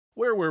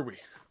Where were we?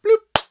 Bloop.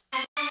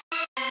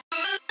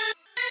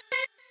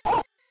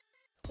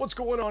 What's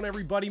going on,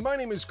 everybody? My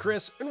name is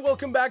Chris, and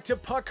welcome back to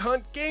Puck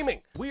Hunt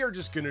Gaming. We are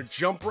just gonna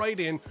jump right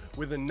in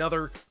with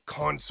another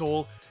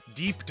console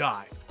deep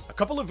dive. A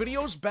couple of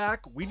videos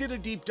back, we did a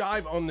deep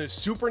dive on the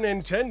Super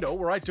Nintendo,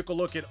 where I took a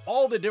look at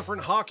all the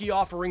different hockey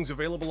offerings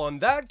available on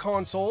that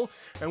console,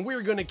 and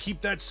we're gonna keep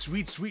that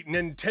sweet, sweet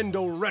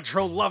Nintendo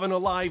retro lovin'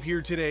 alive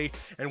here today,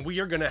 and we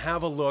are gonna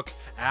have a look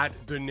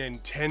at the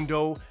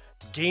Nintendo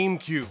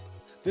GameCube.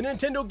 The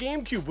Nintendo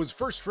GameCube was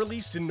first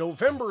released in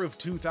November of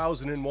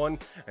 2001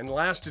 and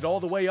lasted all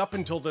the way up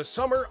until the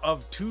summer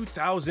of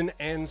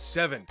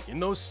 2007.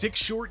 In those 6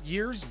 short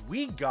years,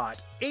 we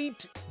got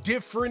 8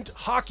 different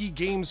hockey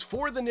games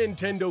for the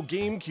Nintendo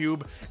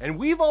GameCube, and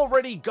we've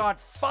already got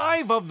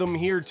 5 of them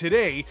here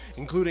today,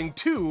 including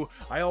 2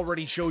 I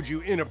already showed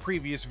you in a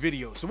previous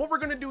video. So what we're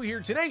gonna do here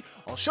today,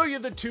 I'll show you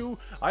the 2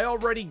 I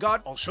already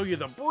got, I'll show you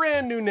the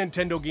brand new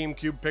Nintendo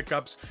GameCube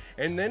pickups,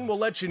 and then we'll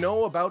let you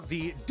know about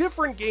the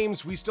different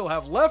games we still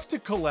have left to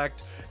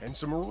collect, and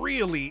some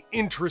really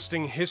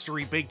interesting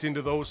history baked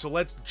into those, so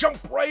let's jump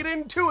right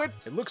into it!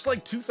 It looks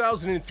like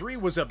 2003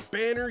 was a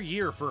banner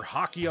year for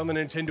hockey on the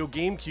Nintendo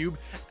GameCube,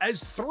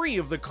 as 3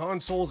 of the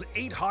console's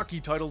 8 hockey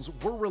titles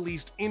were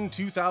released in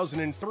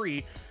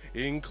 2003,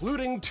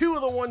 including 2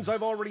 of the ones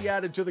I've already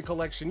added to the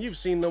collection. You've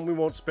seen them, we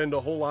won't spend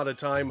a whole lot of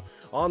time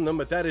on them,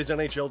 but that is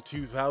NHL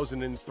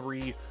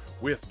 2003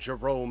 with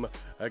Jerome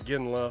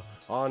Iginla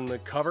on the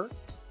cover.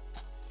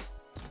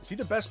 Is he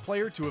the best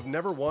player to have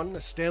never won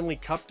a Stanley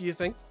Cup, do you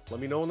think? Let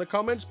me know in the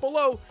comments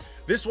below.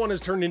 This one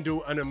has turned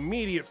into an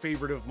immediate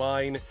favorite of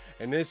mine,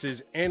 and this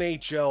is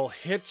NHL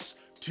Hits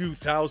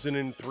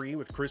 2003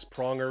 with Chris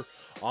Pronger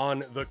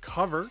on the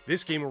cover.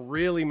 This game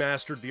really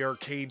mastered the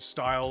arcade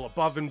style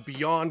above and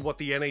beyond what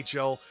the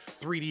NHL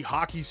 3D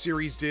hockey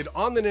series did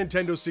on the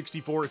Nintendo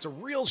 64. It's a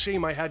real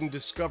shame I hadn't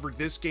discovered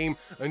this game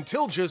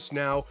until just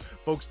now.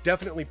 Folks,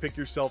 definitely pick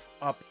yourself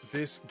up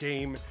this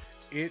game.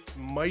 It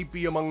might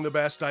be among the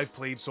best I've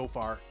played so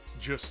far,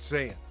 just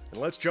saying.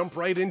 And let's jump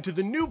right into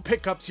the new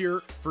pickups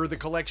here for the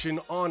collection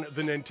on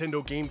the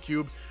Nintendo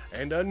GameCube.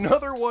 And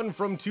another one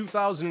from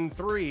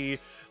 2003.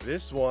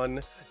 This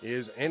one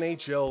is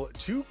NHL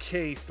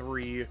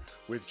 2K3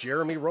 with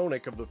Jeremy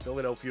Roenick of the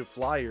Philadelphia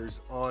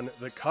Flyers on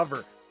the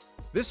cover.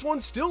 This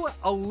one's still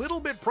a little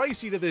bit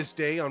pricey to this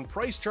day. On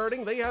price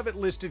charting, they have it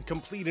listed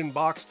complete in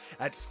box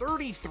at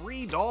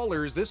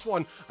 $33. This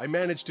one, I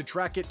managed to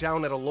track it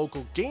down at a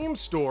local game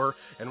store,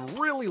 and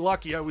really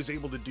lucky I was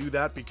able to do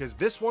that because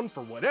this one,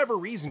 for whatever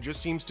reason,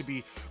 just seems to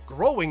be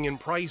growing in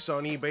price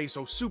on eBay,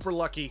 so super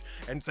lucky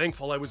and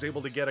thankful I was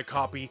able to get a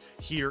copy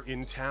here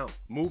in town.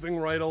 Moving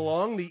right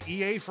along, the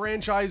EA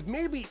franchise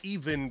maybe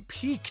even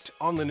peaked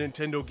on the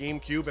Nintendo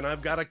GameCube, and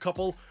I've got a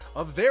couple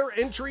of their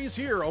entries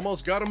here.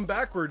 Almost got them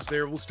backwards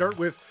there. We'll start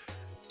with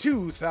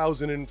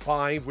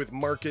 2005 with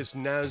Marcus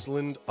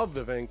Naslund of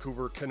the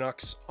Vancouver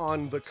Canucks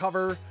on the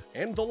cover.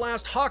 And the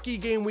last hockey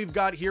game we've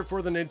got here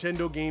for the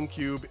Nintendo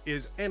GameCube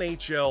is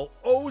NHL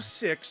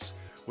 06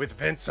 with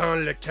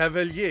Vincent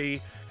Lecavalier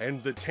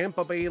and the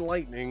Tampa Bay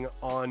Lightning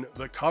on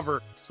the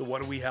cover. So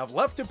what do we have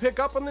left to pick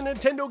up on the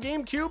Nintendo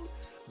GameCube?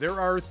 There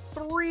are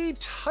 3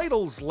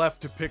 titles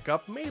left to pick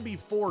up, maybe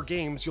 4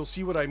 games. You'll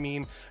see what I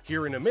mean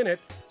here in a minute,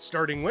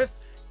 starting with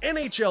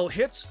NHL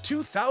Hits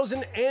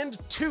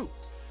 2002.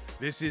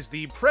 This is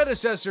the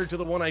predecessor to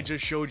the one I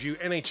just showed you,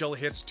 NHL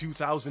Hits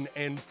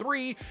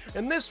 2003,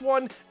 and this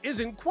one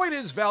isn't quite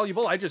as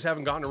valuable. I just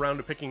haven't gotten around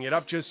to picking it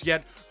up just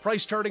yet.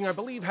 Price charting, I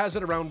believe, has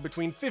it around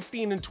between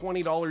 $15 and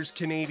 $20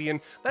 Canadian.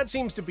 That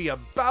seems to be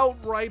about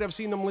right. I've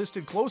seen them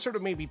listed closer to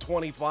maybe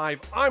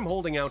 $25. I'm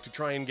holding out to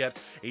try and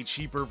get a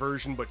cheaper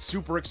version, but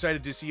super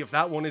excited to see if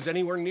that one is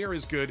anywhere near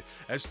as good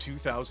as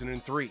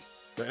 2003.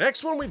 The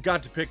next one we've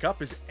got to pick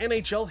up is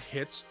NHL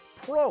Hits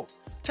Pro.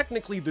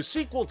 Technically the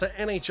sequel to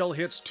NHL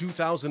Hits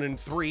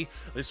 2003,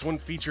 this one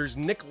features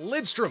Nick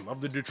Lidstrom of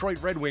the Detroit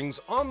Red Wings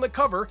on the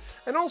cover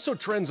and also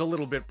trends a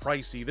little bit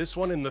pricey. This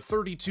one in the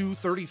 $32,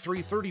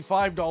 $33,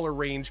 $35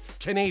 range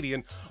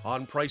Canadian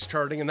on price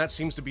charting, and that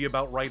seems to be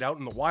about right out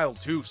in the wild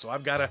too, so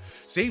I've got to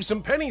save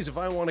some pennies if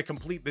I want to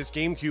complete this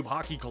GameCube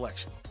hockey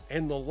collection.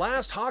 And the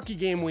last hockey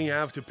game we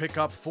have to pick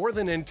up for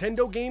the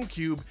Nintendo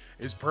GameCube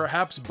is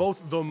perhaps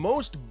both the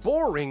most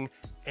boring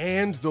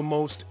and the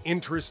most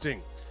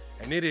interesting,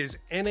 and it is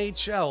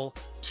NHL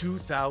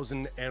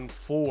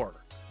 2004.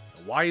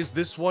 Why is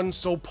this one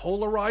so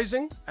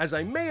polarizing? As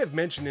I may have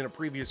mentioned in a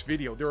previous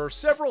video, there are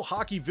several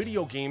hockey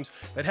video games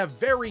that have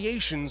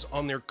variations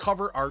on their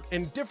cover art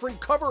and different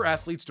cover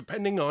athletes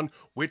depending on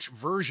which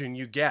version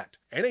you get.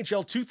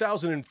 NHL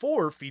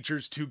 2004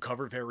 features 2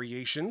 cover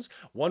variations,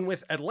 one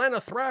with Atlanta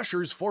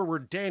Thrashers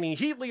forward Danny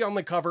Heatley on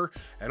the cover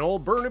and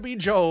old Burnaby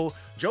Joe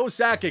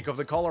Sakic of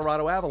the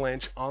Colorado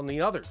Avalanche on the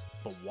other.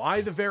 But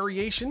why the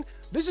variation?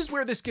 This is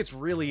where this gets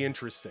really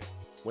interesting.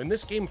 When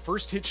this game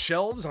first hit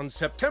shelves on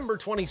September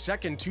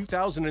 22nd,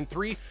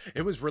 2003,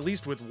 it was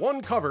released with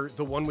one cover,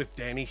 the one with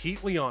Danny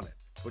Heatley on it.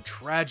 But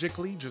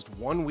tragically, just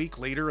 1 week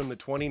later on the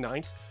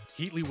 29th,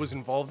 Heatley was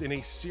involved in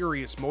a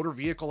serious motor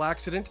vehicle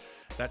accident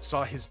that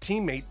saw his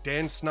teammate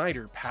Dan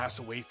Snyder pass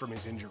away from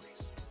his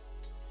injuries.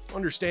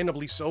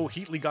 Understandably so,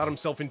 Heatley got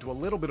himself into a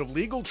little bit of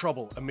legal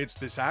trouble amidst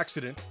this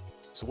accident.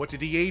 So what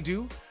did EA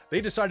do?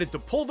 They decided to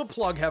pull the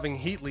plug having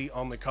Heatley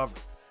on the cover.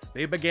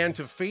 They began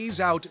to phase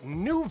out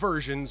new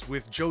versions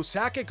with Joe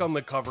Sakic on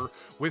the cover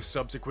with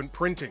subsequent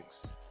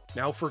printings.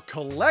 Now for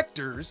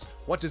collectors,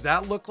 what does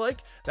that look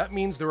like? That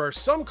means there are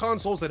some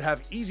consoles that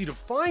have easy to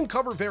find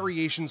cover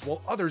variations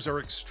while others are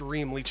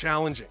extremely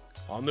challenging.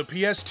 On the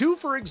PS2,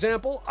 for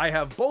example, I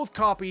have both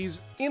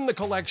copies in the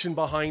collection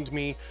behind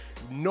me.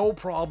 No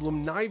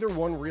problem, neither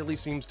one really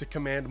seems to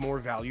command more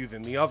value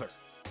than the other.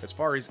 As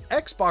far as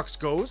Xbox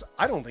goes,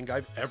 I don't think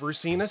I've ever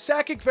seen a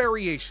Sakic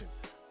variation.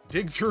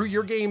 Dig through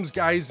your games,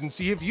 guys, and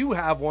see if you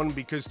have one,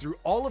 because through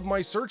all of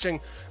my searching,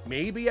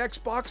 maybe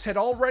Xbox had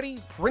already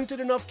printed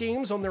enough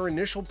games on their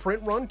initial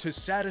print run to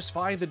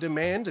satisfy the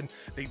demand and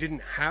they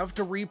didn't have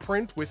to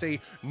reprint with a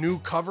new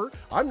cover.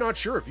 I'm not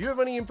sure. If you have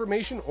any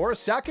information or a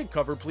Sakic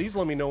cover, please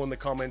let me know in the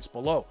comments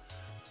below.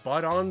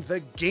 But on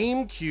the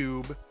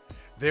GameCube,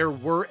 there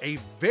were a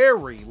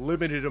very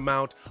limited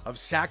amount of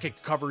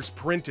Sakic covers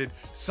printed,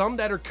 some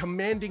that are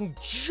commanding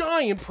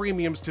giant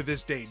premiums to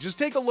this day. Just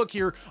take a look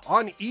here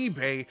on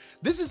eBay.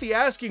 This is the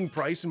asking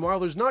price, and while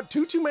there's not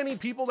too many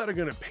people that are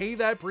going to pay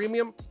that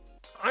premium,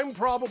 I'm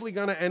probably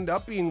going to end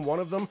up being one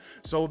of them.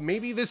 So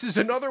maybe this is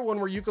another one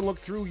where you can look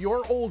through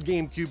your old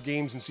GameCube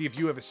games and see if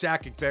you have a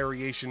Sakic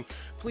variation.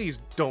 Please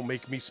don't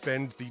make me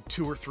spend the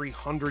 $200 or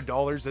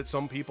 $300 that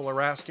some people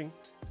are asking.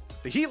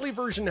 The Heatley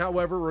version,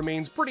 however,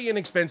 remains pretty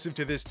inexpensive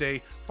to this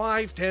day,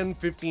 $5, $10,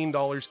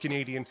 $15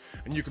 Canadian,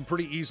 and you can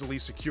pretty easily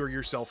secure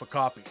yourself a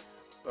copy.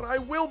 But I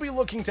will be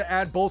looking to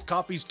add both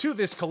copies to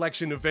this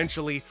collection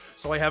eventually,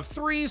 so I have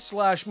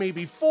 3/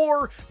 maybe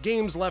 4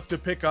 games left to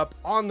pick up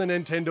on the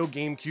Nintendo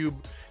GameCube,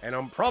 and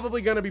I'm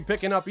probably going to be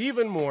picking up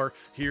even more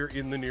here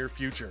in the near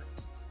future.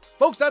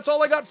 Folks, that's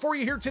all I got for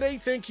you here today.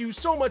 Thank you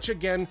so much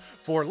again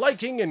for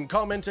liking and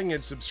commenting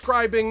and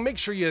subscribing. Make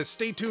sure you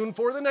stay tuned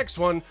for the next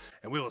one,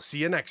 and we will see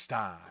you next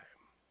time.